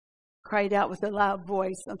 Cried out with a loud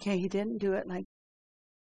voice. Okay, He didn't do it like,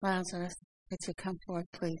 Lazarus, it's a come forth,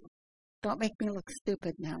 please. Don't make me look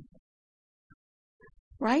stupid now.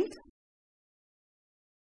 Right?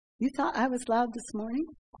 You thought I was loud this morning?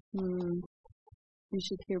 You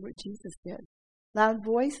should hear what Jesus did. Loud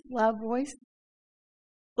voice, loud voice.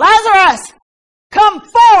 Lazarus, come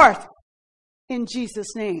forth in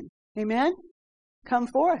Jesus' name. Amen? Come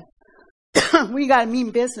forth. We got to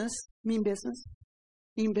mean business. Mean business.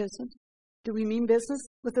 Mean business. Do we mean business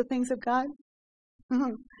with the things of God?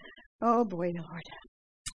 Oh boy, Lord.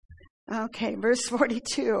 Okay, verse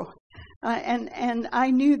 42. And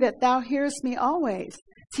I knew that thou hearest me always.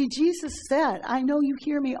 See, Jesus said, I know you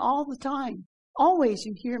hear me all the time. Always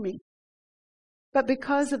you hear me. But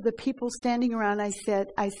because of the people standing around, I said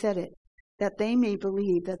it, that they may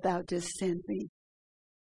believe that thou didst send me.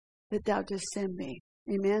 That thou didst send me.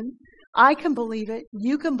 Amen? I can believe it.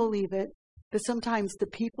 You can believe it. But sometimes the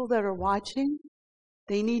people that are watching,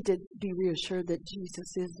 they need to be reassured that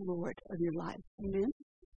Jesus is Lord of your life. Amen?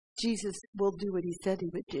 Jesus will do what he said he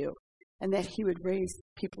would do, and that he would raise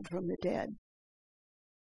people from the dead.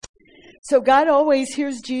 So God always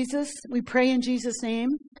hears Jesus. We pray in Jesus' name,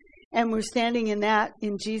 and we're standing in that,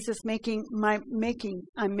 in Jesus, I'm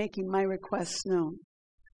making my requests known.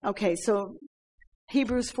 Okay, so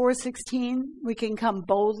Hebrews 4:16, we can come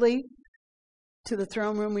boldly to the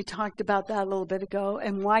throne room. We talked about that a little bit ago.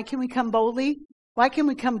 And why can we come boldly? Why can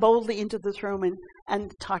we come boldly into the throne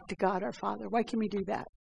and talk to God our Father? Why can we do that?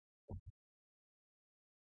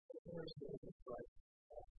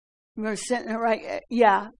 We're sitting right.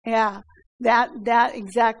 Yeah. That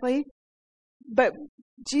exactly. But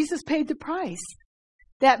Jesus paid the price.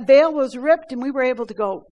 That veil was ripped, and we were able to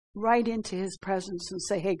go right into his presence and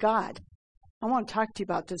say, hey, God, I want to talk to you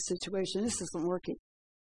about this situation. This isn't working.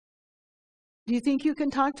 Do you think you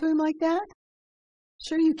can talk to him like that?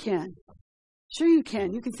 Sure you can. Sure you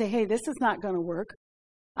can. You can say, hey, this is not going to work.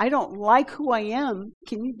 I don't like who I am.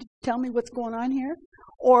 Can you tell me what's going on here?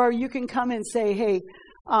 Or you can come and say, hey,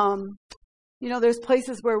 there's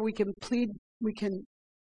places where we can plead,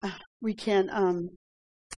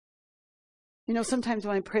 sometimes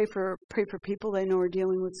when I pray for people they know are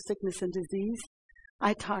dealing with sickness and disease,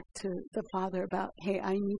 I talk to the Father about, hey,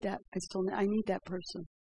 I need that. I need that person.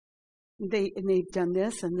 They've done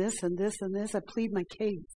this and this and this and this. I plead my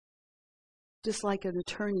case, just like an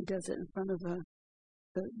attorney does it in front of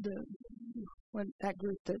that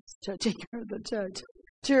group that's judging, or the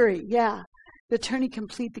jury. Yeah, the attorney can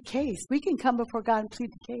plead the case. We can come before God and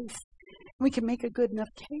plead the case. We can make a good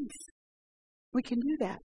enough case. We can do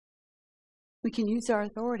that. We can use our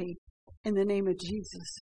authority in the name of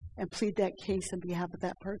Jesus and plead that case on behalf of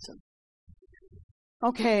that person.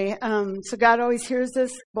 Okay, so God always hears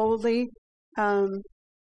us boldly. So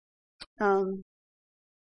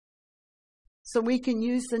we can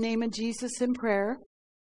use the name of Jesus in prayer.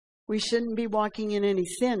 We shouldn't be walking in any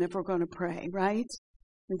sin if we're going to pray, right?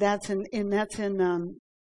 That's in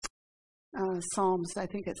Psalms, I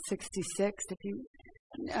think it's 66.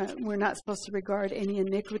 We're not supposed to regard any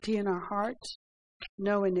iniquity in our heart.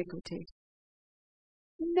 No iniquity.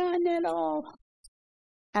 None at all.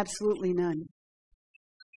 Absolutely none.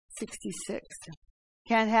 66.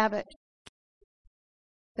 Can't have it.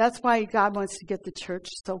 That's why God wants to get the church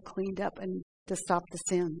so cleaned up and to stop the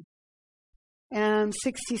sin.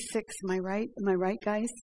 66, am I right? Am I right, guys?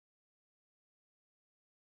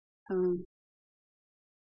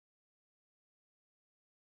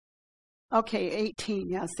 Okay, 18.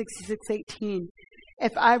 Yeah, 66:18.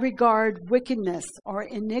 If I regard wickedness or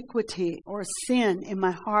iniquity or sin in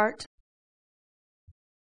my heart,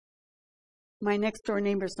 my next door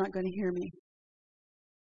neighbor's not going to hear me.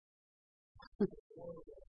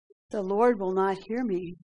 The Lord will not hear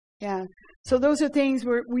me. Yeah. So those are things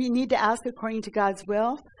we need to ask according to God's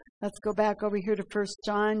will. Let's go back over here to 1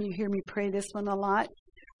 John. You hear me pray this one a lot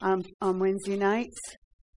on Wednesday nights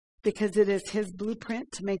because it is his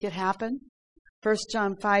blueprint to make it happen. 1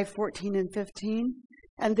 John 5:14 and 15.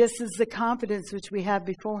 And this is the confidence which we have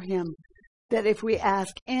before him, that if we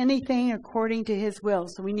ask anything according to his will,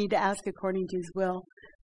 so we need to ask according to his will,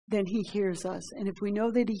 then he hears us. And if we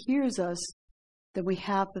know that he hears us, then we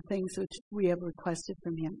have the things which we have requested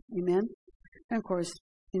from him. Amen? And of course,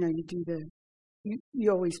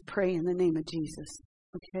 you always pray in the name of Jesus.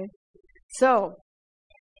 Okay? So,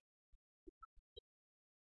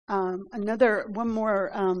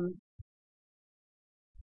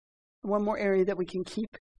 one more area that we can keep.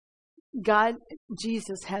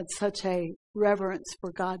 Jesus had such a reverence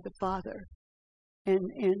for God the Father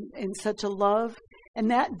and such a love.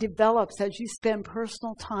 And that develops as you spend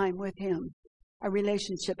personal time with him, a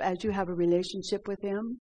relationship. As you have a relationship with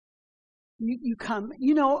him, you come,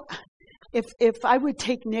 if I would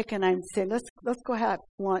take Nick and I'd say, let's go have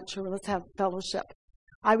lunch or let's have fellowship,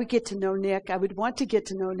 I would get to know Nick. I would want to get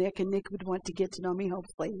to know Nick, and Nick would want to get to know me.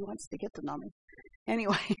 Hopefully he wants to get to know me.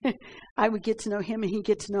 Anyway, I would get to know him and he'd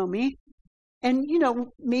get to know me. And, you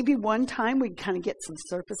know, maybe one time we kind of get some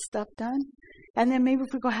surface stuff done. And then maybe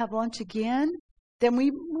if we go have lunch again, then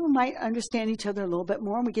we might understand each other a little bit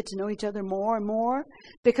more, and we get to know each other more and more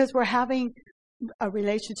because we're having a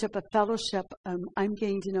relationship, a fellowship. I'm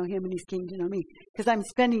getting to know him and he's getting to know me because I'm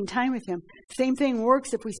spending time with him. Same thing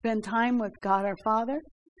works if we spend time with God our Father,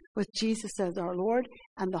 with Jesus as our Lord,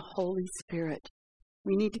 and the Holy Spirit.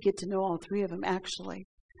 We need to get to know all three of them, actually.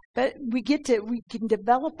 But we can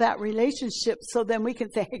develop that relationship so then we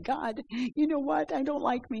can say, hey, God, you know what? I don't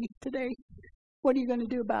like me today. What are you going to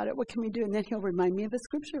do about it? What can we do? And then he'll remind me of a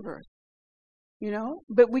scripture verse, you know.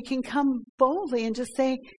 But we can come boldly and just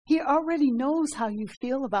say, he already knows how you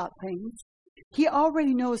feel about things. He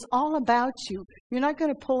already knows all about you. You're not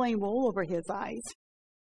going to pull any wool over his eyes.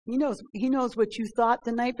 He knows what you thought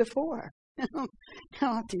the night before.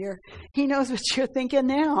 Oh, dear. He knows what you're thinking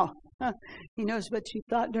now. He knows what you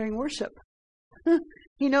thought during worship.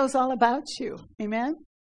 He knows all about you. Amen?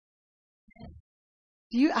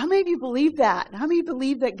 How many of you believe that? How many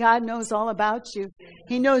believe that God knows all about you?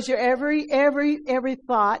 He knows your every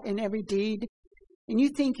thought and every deed. And you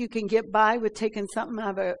think you can get by with taking something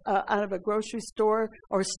out of a grocery store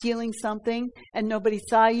or stealing something and nobody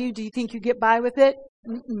saw you? Do you think you get by with it?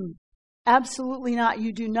 Mm-mm. Absolutely not.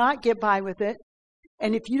 You do not get by with it.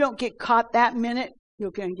 And if you don't get caught that minute,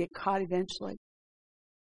 you're going to get caught eventually.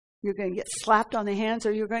 You're going to get slapped on the hands,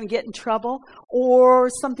 or you're going to get in trouble, or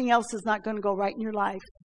something else is not going to go right in your life.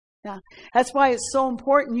 Yeah. That's why it's so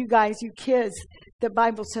important, you guys, you kids, the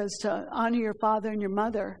Bible says to honor your father and your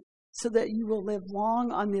mother so that you will live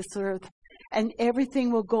long on this earth and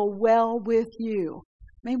everything will go well with you.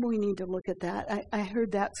 Maybe we need to look at that. I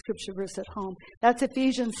heard that scripture verse at home. That's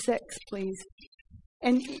Ephesians 6, please.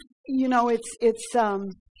 And, you know, we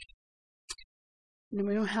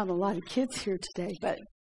don't have a lot of kids here today, but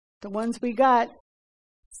the ones we got,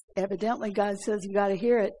 evidently God says you got to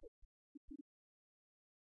hear it.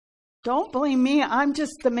 Don't blame me. I'm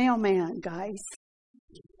just the mailman, guys.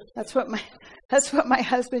 That's what my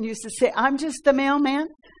husband used to say. I'm just the mailman.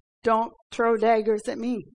 Don't throw daggers at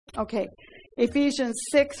me. Okay. Ephesians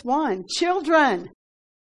 6:1. Children,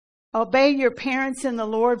 obey your parents in the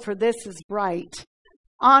Lord, for this is right.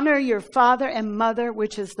 Honor your father and mother,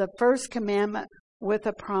 which is the first commandment with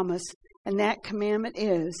a promise. And that commandment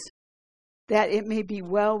is that it may be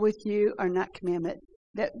well with you, or not commandment,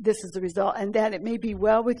 that this is the result, and that it may be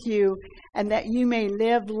well with you, and that you may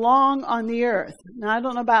live long on the earth. Now, I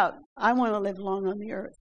don't know about, I want to live long on the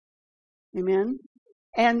earth. Amen?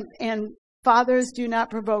 And fathers, do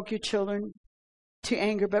not provoke your children to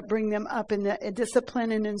anger, but bring them up in the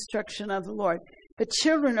discipline and instruction of the Lord. But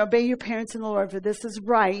children, obey your parents in the Lord, for this is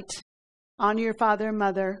right. Honor your father and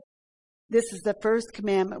mother. This is the first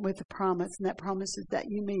commandment with a promise, and that promise is that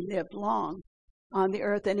you may live long on the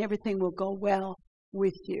earth and everything will go well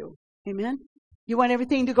with you. Amen? You want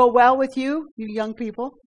everything to go well with you, you young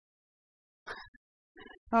people?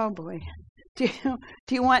 Oh, boy. Do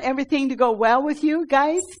you want everything to go well with you,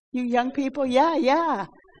 guys? You young people? Yeah.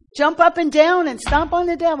 Jump up and down and stomp on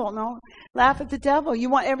the devil. No, laugh at the devil. You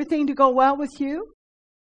want everything to go well with you?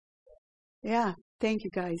 Yeah. Thank you,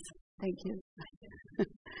 guys. Thank you.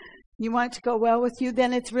 You want it to go well with you,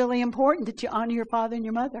 then it's really important that you honor your father and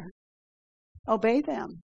your mother. Obey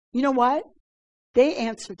them. You know what? They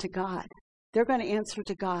answer to God. They're going to answer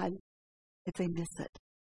to God if they miss it.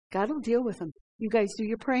 God will deal with them. You guys do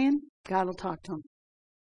your praying, God will talk to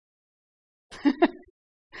them.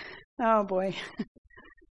 Oh, boy.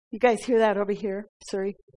 You guys hear that over here?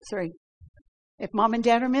 Sorry. If mom and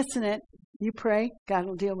dad are missing it, you pray, God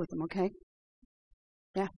will deal with them, okay?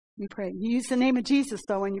 Yeah, you pray. You use the name of Jesus,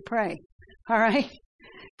 though, when you pray. All right?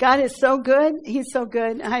 God is so good. He's so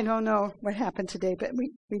good. I don't know what happened today, but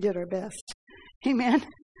we did our best. Amen.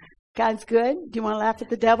 God's good. Do you want to laugh at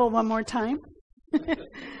the devil one more time?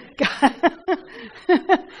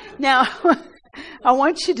 Now, I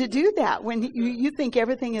want you to do that. When you think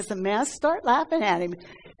everything is a mess, start laughing at him.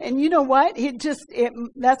 And you know what?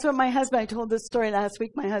 That's what my husband, I told this story last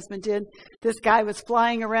week, my husband did. This guy was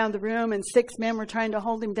flying around the room and 6 men were trying to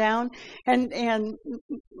hold him down. And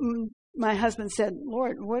my husband said,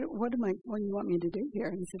 Lord, what do you want me to do here?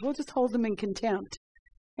 And he said, well, just hold him in contempt.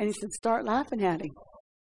 And he said, start laughing at him.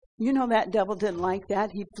 You know that devil didn't like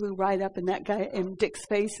that. He flew right up in that guy, in Dick's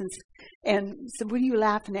face, and said, what are you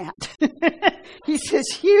laughing at? He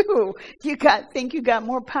says, you think you got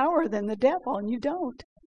more power than the devil, and you don't.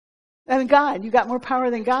 I mean, God, you got more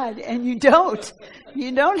power than God, and you don't.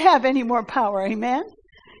 You don't have any more power, amen?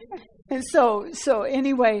 And so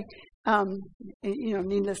anyway,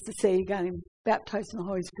 needless to say, he got him baptized in the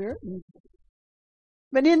Holy Spirit. And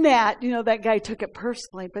But in that, that guy took it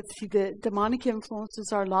personally. But see, the demonic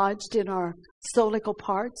influences are lodged in our solical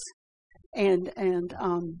parts and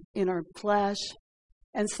in our flesh.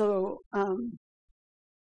 And so,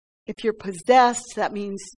 if you're possessed, that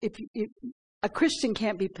means if a Christian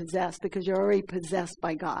can't be possessed because you're already possessed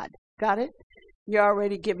by God. Got it? You're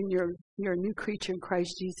already given you're a new creature in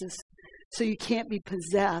Christ Jesus. So you can't be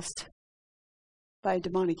possessed by a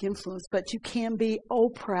demonic influence, but you can be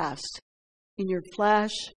oppressed in your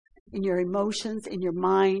flesh, in your emotions, in your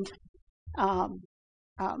mind.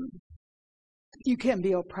 You can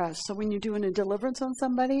be oppressed. So when you're doing a deliverance on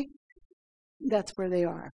somebody, that's where they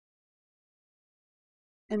are.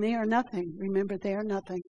 And they are nothing. Remember, they are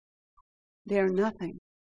nothing. They are nothing.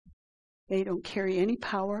 They don't carry any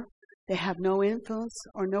power. They have no influence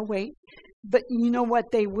or no weight. But you know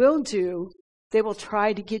what they will do? They will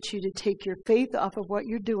try to get you to take your faith off of what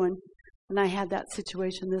you're doing. And I had that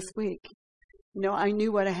situation this week. I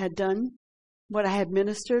knew what I had done, what I had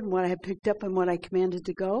ministered, and what I had picked up, and what I commanded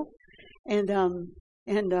to go. And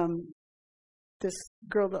this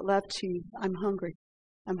girl that left, I'm hungry.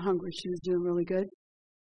 She was doing really good.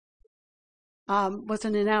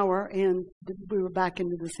 Wasn't an hour, and we were back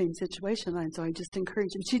into the same situation. And so I just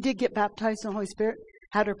encouraged him. She did get baptized in the Holy Spirit,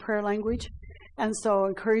 had her prayer language. And so I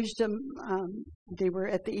encouraged them. They were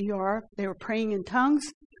at the ER. They were praying in tongues,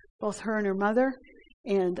 both her and her mother.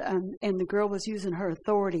 And the girl was using her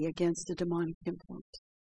authority against the demonic influence.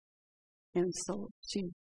 And so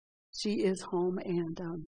she is home and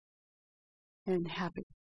happy.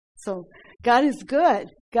 So God is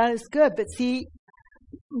good. God is good. But see,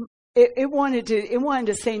 it wanted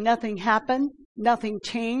to say nothing happened, nothing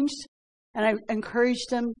changed. And I encouraged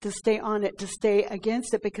them to stay on it, to stay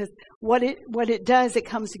against it, because what it does, it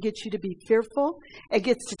comes to get you to be fearful. It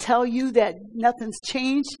gets to tell you that nothing's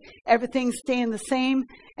changed, everything's staying the same,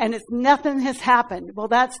 and nothing has happened. Well,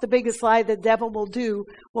 that's the biggest lie the devil will do,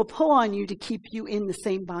 will pull on you to keep you in the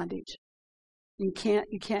same bondage. You can't,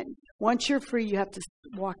 once you're free, you have to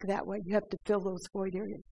walk that way. You have to fill those void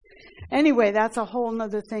areas. Anyway, that's a whole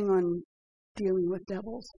nother thing on dealing with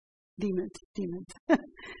devils. Demons.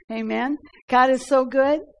 Amen. God is so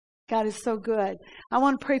good. God is so good. I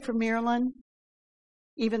want to pray for Marilyn,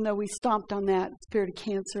 even though we stomped on that spirit of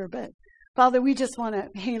cancer. But Father, we just want to,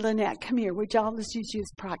 hey, Lynette, come here. Would y'all just use you as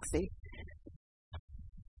proxy?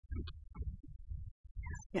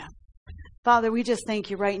 Yeah. Father, we just thank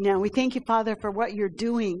you right now. We thank you, Father, for what you're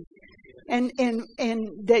doing. And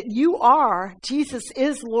that you are, Jesus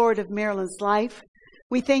is Lord of Marilyn's life.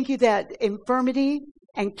 We thank you that infirmity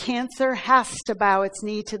and cancer has to bow its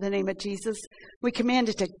knee to the name of Jesus. We command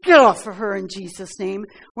it to get off of her in Jesus' name.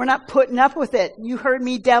 We're not putting up with it. You heard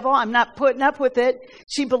me, devil. I'm not putting up with it.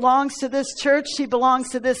 She belongs to this church. She belongs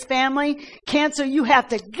to this family. Cancer, you have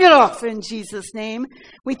to get off in Jesus' name.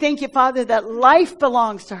 We thank you, Father, that life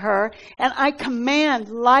belongs to her. And I command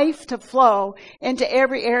life to flow into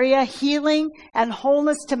every area, healing and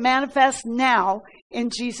wholeness to manifest now in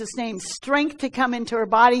Jesus' name. Strength to come into her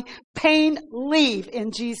body. Pain, leave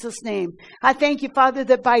in Jesus' name. I thank you, Father,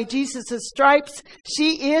 that by Jesus' stripes,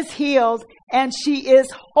 she is healed and she is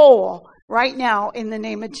whole right now in the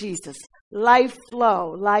name of Jesus. Life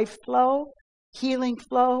flow, healing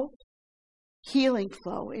flow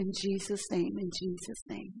in Jesus' name, in Jesus'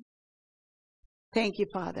 name. Thank you,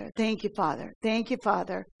 Father. Thank you, Father. Thank you,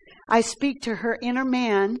 Father. I speak to her inner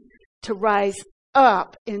man to rise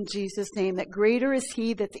up in Jesus' name, that greater is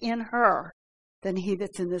he that's in her than he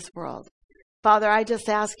that's in this world. Father, I just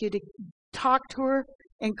ask you to talk to her,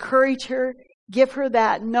 encourage her, give her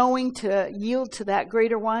that knowing to yield to that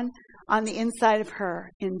greater one on the inside of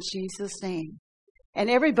her in Jesus' name. And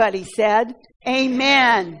everybody said,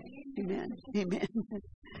 amen. Amen. Amen.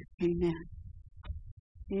 Amen.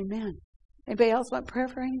 Amen. Anybody else want prayer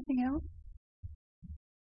for anything else?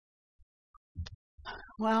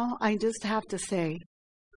 Well, I just have to say,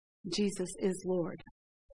 Jesus is Lord.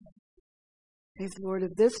 He's Lord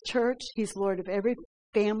of this church. He's Lord of every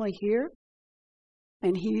family here.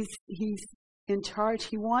 And He's in charge.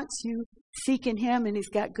 He wants you seeking Him, and He's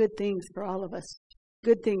got good things for all of us.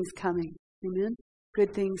 Good things coming. Amen?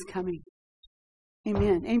 Good things coming.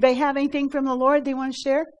 Amen. Anybody have anything from the Lord they want to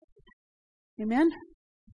share? Amen?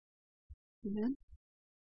 Amen?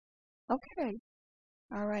 Okay.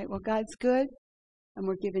 All right. Well, God's good. And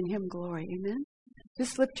we're giving Him glory. Amen?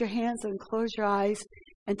 Just lift your hands and close your eyes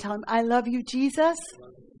and tell Him, I love you, Jesus.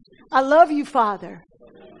 I love you, Father.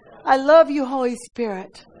 I love you, Holy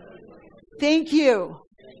Spirit. Thank you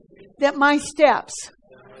that my steps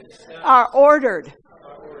are ordered.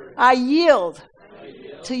 I yield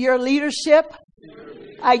to your leadership.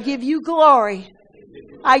 I give you glory.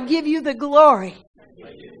 I give you the glory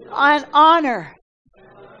and honor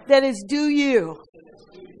that is due you.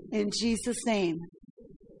 In Jesus' name.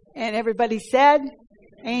 And everybody said,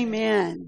 Amen.